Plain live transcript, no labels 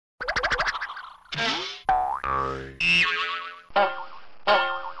What's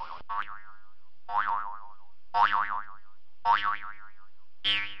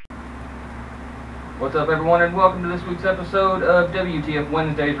up, everyone, and welcome to this week's episode of WTF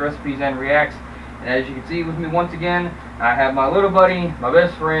Wednesdays Recipes and Reacts. And as you can see with me once again, I have my little buddy, my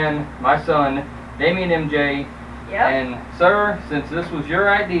best friend, my son, Damien MJ. Yep. And sir, since this was your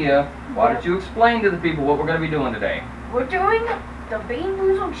idea, why don't you explain to the people what we're going to be doing today? We're doing the Bean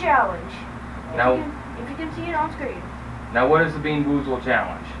Boozled challenge. Now, if you can see it on screen. Now, what is the Bean Boozled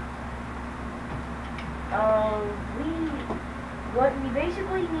challenge? What we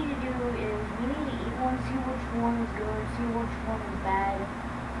basically need to do is we need to eat one, see which one is good, see which one is bad.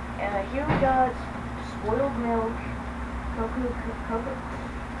 Here we got spoiled milk,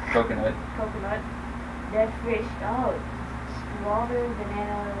 coconut, dead fish, strawberry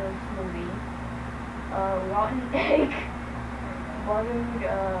banana smoothie, rotten egg, buttered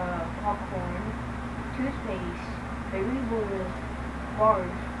popcorn, toothpaste, berry blue,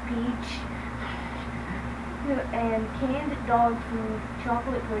 barf, peach, and canned dog food,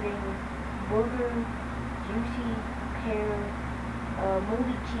 chocolate pudding, burger, juicy pear,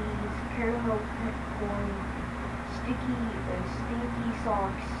 moldy cheese, caramel corn, stinky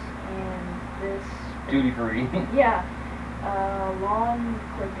socks, and this Duty free. yeah, lawn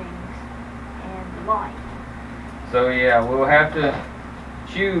clippings and lime. So yeah, we'll have to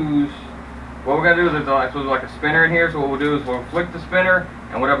choose. What we're gonna do is there's like a spinner in here. So what we'll do is we'll flick the spinner,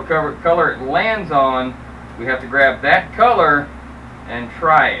 and whatever color it lands on, we have to grab that color and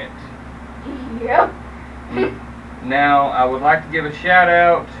try it. Yep. Now, I would like to give a shout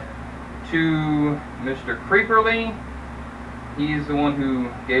out to Mr. Creeperly. He's the one who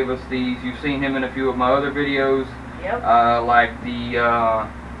gave us these. You've seen him in a few of my other videos. Yep. Like the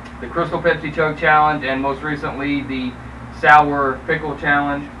Crystal Pepsi Chug Challenge, and most recently the Sour Pickle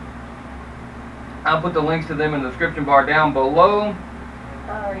Challenge. I'll put the links to them in the description bar down below.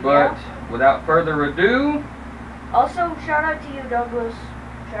 But without further ado... Also, shout out to you, Douglas.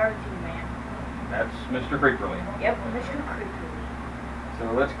 Shout out to you, man. That's Mr. Creeperly. Yep, Mr. Creeperly. So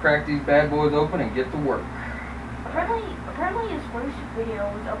let's crack these bad boys open and get to work. Apparently his first video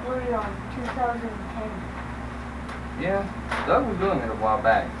was uploaded on 2010. Yeah, Doug was doing it a while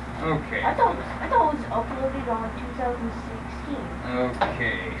back. Okay. I thought it was uploaded on 2016.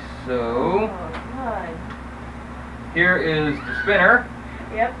 Okay, so... Oh, God. Here is the spinner.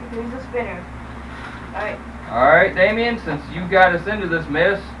 Yep, here's the spinner. Alright. Alright, Damien, since you got us into this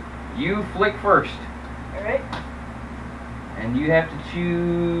mess, you flick first. Alright. And you have to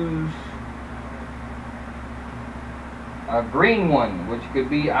choose a green one, which could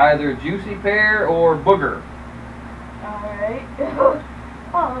be either juicy pear or booger. Alright.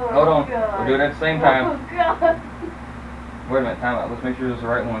 Oh, hold on. God. We'll do it at the same time. Oh, God. Wait a minute, time out. Let's make sure this is the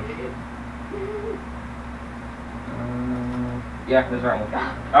right one. Yeah, this is the right one.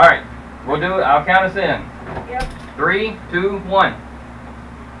 Alright, we'll do it. I'll count us in. Yep. 3, 2, 1.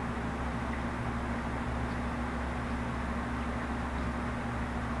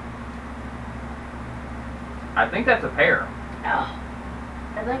 I think that's a pear. Oh,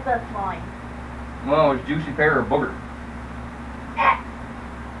 I think that's mine. Well, it's juicy pear or booger.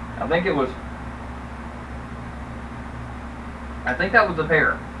 I think it was... I think that was a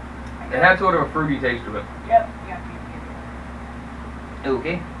pear. It had sort of a fruity taste to it. Yep.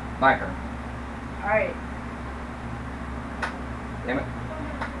 Okay, my turn. Alright. Damn it.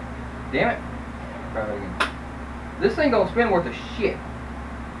 Damn it. Try that again. This thing don't spin worth a shit.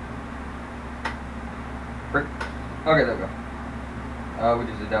 Frick. Okay, there we go. We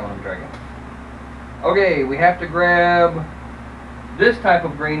just did that one. Let me try again. Okay, we have to grab this type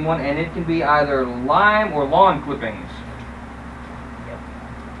of green one, and it can be either lime or lawn clippings.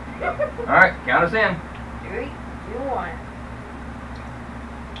 Yep. Alright, count us in. 3, 2, 1.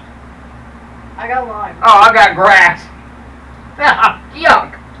 I got lime. Oh, I got grass.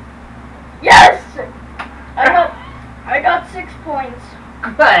 Yuck. Yes! I got 6 points.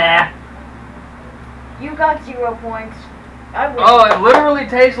 You got 0 points. Oh, it literally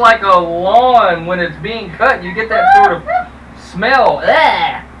tastes like a lawn when it's being cut. You get that sort of smell.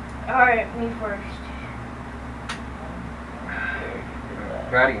 Alright, me first.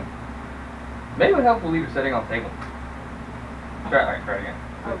 Try it again. Maybe it would help if we leave it sitting on the table. Try it again.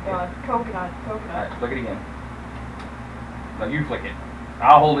 Oh God, coconut. Alright, flick it again. No, you flick it.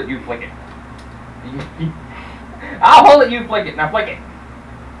 I'll hold it, you flick it. I'll hold it, you flick it. Now flick it.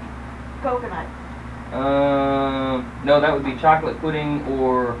 Coconut. No, that would be chocolate pudding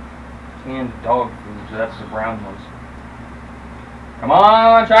or canned dog food, so that's the brown ones. Come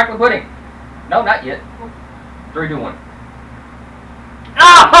on, chocolate pudding. No, not yet. 3, 2, 1.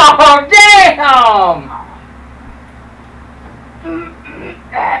 Oh, damn! Damn!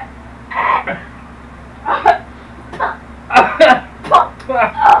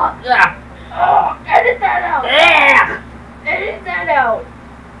 Edit that out! Edit that out!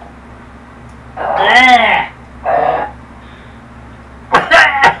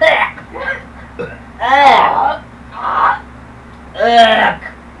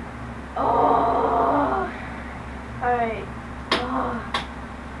 Alright.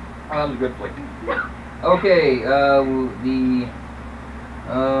 That was a good flick. Okay, let's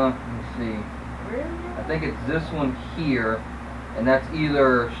see. I think it's this one here, and that's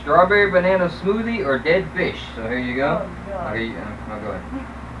either strawberry banana smoothie or dead fish. So here you go. Oh, God. Okay, no, go ahead.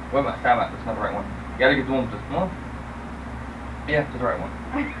 Wait a minute, time out. That's not the right one. You gotta get the one with this one. Yeah, that's the right one.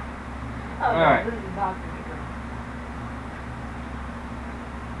 Oh, all right. This is not gonna be great.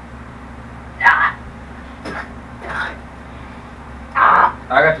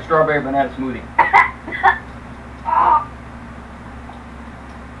 I got the strawberry banana smoothie.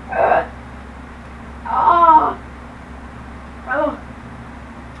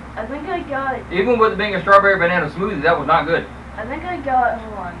 I think I got it. Even with it being a strawberry banana smoothie, that was not good. I think I got.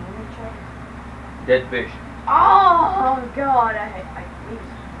 Hold on, let me check. Dead fish. Oh God, I wait.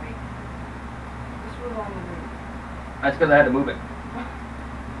 This was on the room. That's because I had to move it.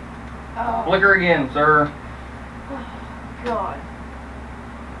 Oh. Flicker again, sir. Oh, God.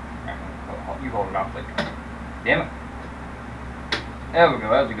 You hold it off, flick. Damn it. There we go.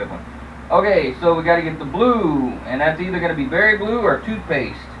 That was a good one. Okay, so we got to get the blue, and that's either going to be berry blue or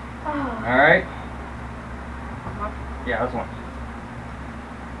toothpaste. Oh. All right. Yeah, that's one.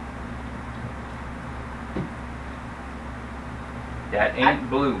 That ain't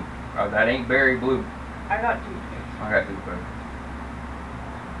blue. Oh, that ain't berry blue. I got toothpaste. I got toothpaste.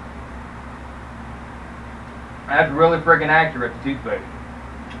 That's really freaking accurate, the toothpaste.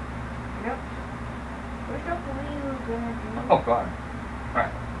 Yep. Which I believe we're gonna do. Oh, God.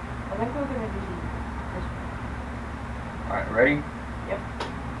 Alright. I think we're gonna do this one. Alright, ready? Yep.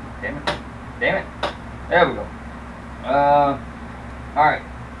 Damn it. Damn it. There we go. Alright.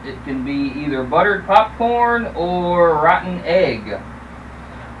 It can be either buttered popcorn or rotten egg.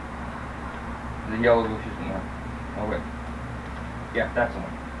 The yellow is just one. Oh, wait. Yeah, that's the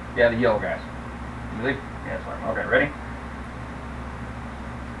one. Yeah, the yellow guys. You believe? Yeah, that's right. Okay, ready?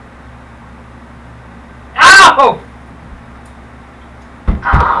 Ow!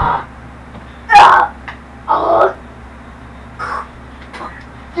 Ah! Ah! Oh!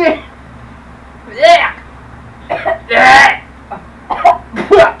 Yeah! Yeah! Yeah!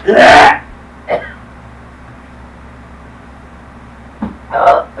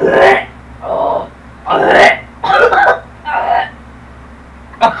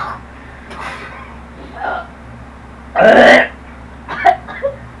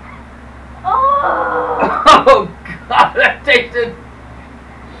 Oh God, that tasted.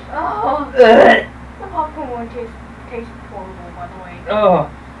 Oh. The popcorn one tastes horrible, by the way. Oh,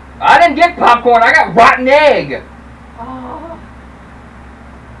 I didn't get popcorn. I got rotten egg. Oh.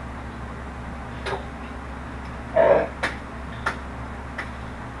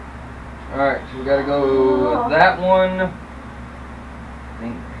 All right, so we gotta go with that one. I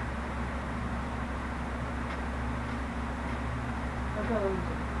think.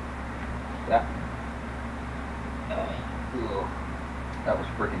 That. Ugh. That was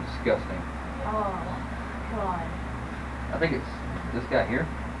freaking disgusting. Oh, God. I think it's this guy here.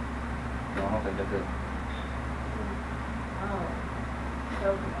 No, I don't think that's it. Oh.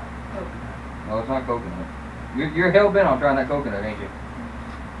 Coconut. No, it's not coconut. You're hell bent on trying that coconut, ain't you?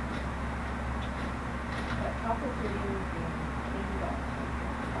 That chocolate pudding is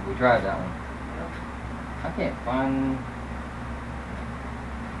 $80. We tried that one. I can't find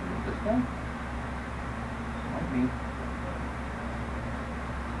this one. Might be.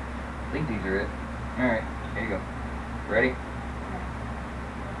 I think these are it. Alright, here you go. Ready?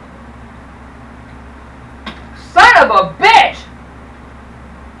 Son of a bitch!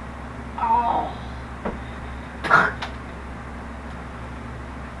 Oh.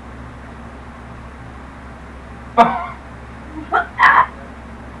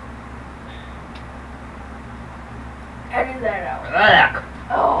 Edit that out.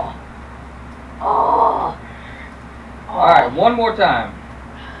 Oh. Oh. Alright, one more time.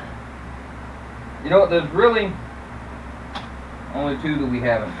 You know what, there's really only two that we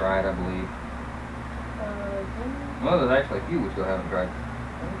haven't tried, I believe. Well, there's actually a few we still haven't tried.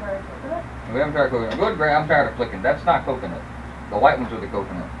 We haven't tried coconut. Good, Gray, I'm tired of flicking. That's not coconut. The white ones are the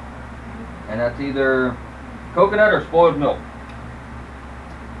coconut. And that's either coconut or spoiled milk.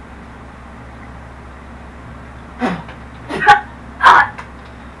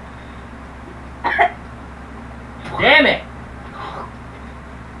 Damn it!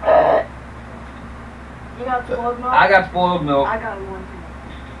 You got spoiled milk? I got spoiled milk. I got one too.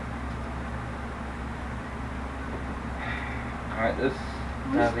 Alright, this.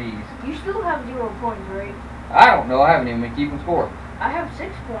 Now these. You still have 0 points, right? I don't know. I haven't even been keeping score. I have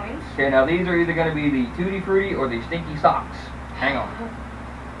 6 points. Okay, now these are either going to be the Tutti Frutti or the Stinky Socks. Hang on.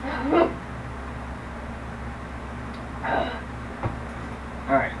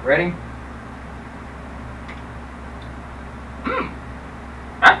 Alright, ready? Mmm!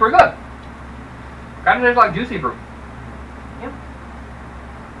 That's pretty good. Kind of tastes like juicy fruit. Yep.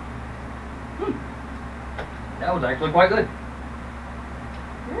 That was actually quite good.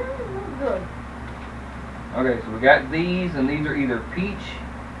 Good. Okay, so we got these, and these are either peach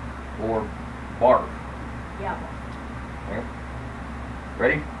or barf. Yeah. Okay.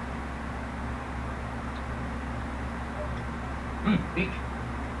 Ready? Peach.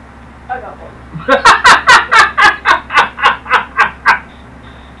 I got one.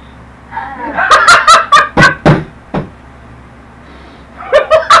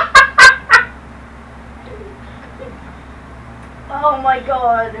 Oh my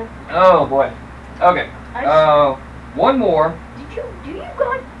god. Oh boy. Okay. One more. Do you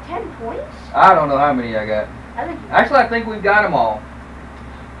got 10 points? I don't know how many I got. Actually, I think we've got them all.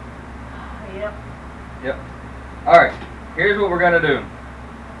 Yep. Yep. Alright. Here's what we're going to do.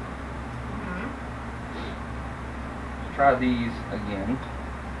 Let's try these again.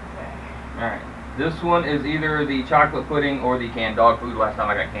 Okay. Alright. This one is either the chocolate pudding or the canned dog food. Last time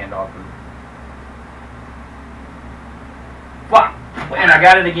I got canned dog food. Fuck! And I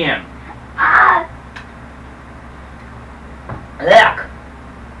got it again. Ah! Yuck!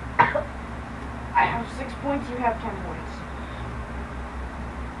 I have 6 points, you have 10 points.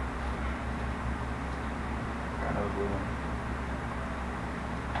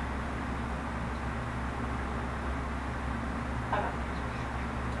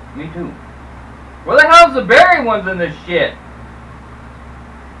 Me too. Where the hell's the berry ones in this shit?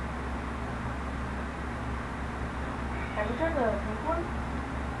 Have you tried the pink one?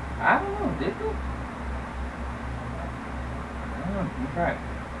 I don't know, did you? I don't know, let me try it.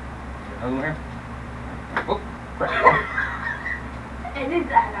 Another one here? Oh, crap. Edit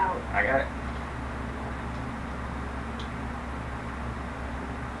that out. I got it.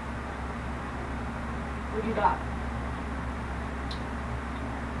 What you got?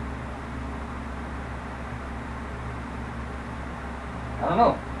 I don't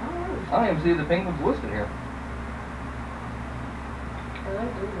know. I don't even see the pink ones listed here.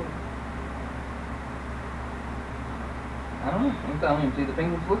 I don't know. I don't even see the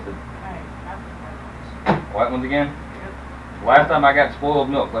pink ones listed. Alright, White ones again? Yep. Last time I got spoiled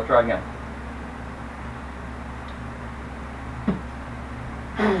milk. Let's try again.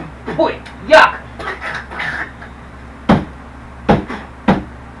 Boy, yuck!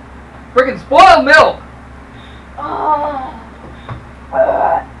 Freaking spoiled milk! Oh.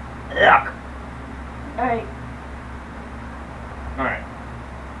 Yuck! Alright. Alright.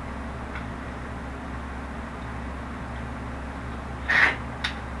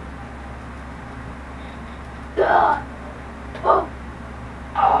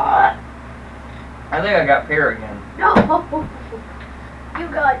 I think I got pear again. No! You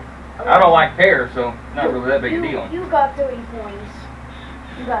got... I don't like pear, so not really that big a deal. You got 30 points.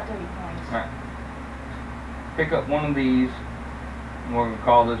 You got 30 points. Alright. Pick up one of these. And we're going to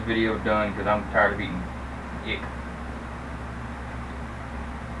call this video done because I'm tired of eating it.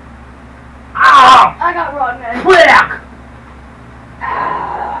 Ah! I got rotten egg. Quick!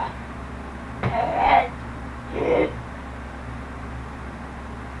 Ah.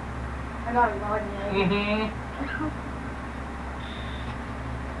 I got rotten egg.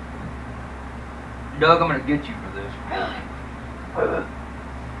 Doug, I'm going to get you for this.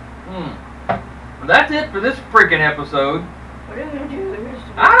 Well, that's it for this freaking episode. What are you going to do the rest of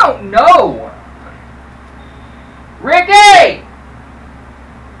it? I don't know. Ricky!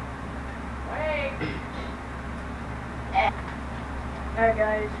 Wait. Alright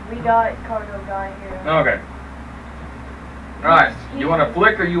guys, we got Cargo Guy here. Okay. Alright, you want to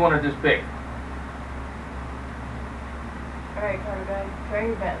flick or you want to just pick? Alright, Cargo Guy, try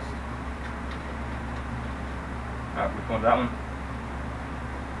your best. Alright, which one's that one?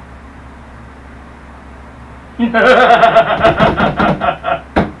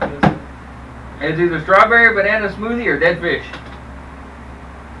 It's either strawberry banana smoothie or dead fish.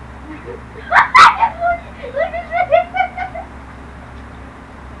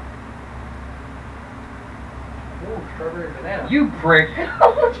 Ooh, strawberry banana. You prick.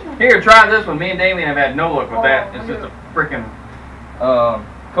 Here, try this one. Me and Damien have had no luck with that. It's just a freaking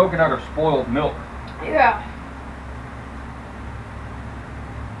coconut or spoiled milk. Yeah.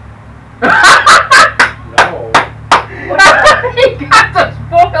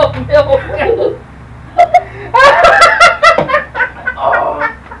 milk.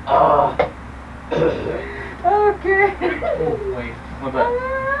 Okay. Oh, wait. What's that?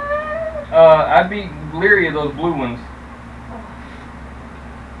 I'd be leery of those blue ones.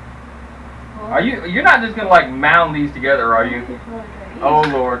 Are you? You're not just gonna like mound these together, are you? Oh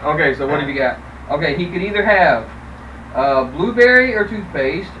Lord. Okay, so what have you got? Okay, he could either have blueberry or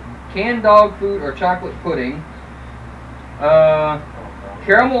toothpaste, canned dog food or chocolate pudding,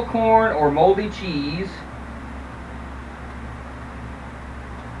 caramel corn or moldy cheese,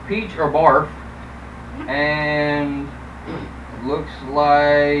 peach or barf, and looks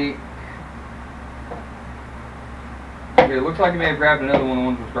like. Okay, it looks like you may have grabbed another one of the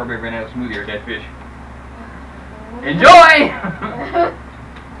ones with strawberry banana smoothie or dead fish. Enjoy!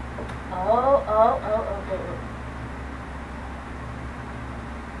 Oh.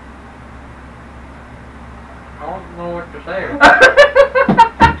 I don't know what to say.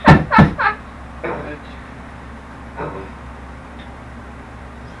 It's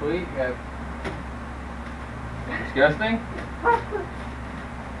sweet. Disgusting?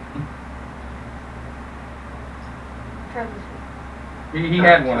 Try this one. He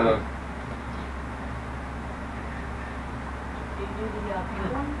had one of those. Did you do the pink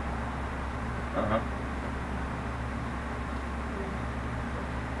one? Uh-huh.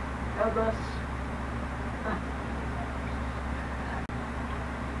 Oh, gross.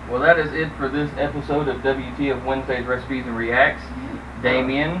 Well, that is it for this episode of WTF Wednesday's Recipes and Reacts.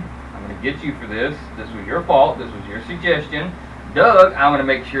 Damien, I'm going to get you for this. This was your fault. This was your suggestion. Doug, I'm going to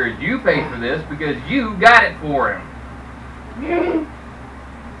make sure you pay for this because you got it for him.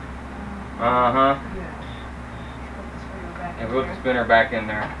 Uh-huh. And put the spinner back in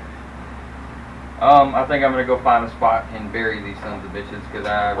there. I think I'm going to go find a spot and bury these sons of bitches because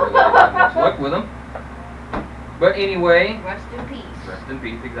I really don't have much luck with them. But anyway, Rest in peace. rest in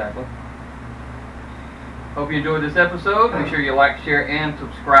peace, exactly. Hope you enjoyed this episode. Be sure you like, share, and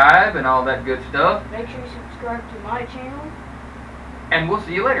subscribe and all that good stuff. Make sure you subscribe to my channel. And we'll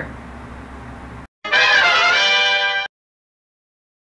see you later.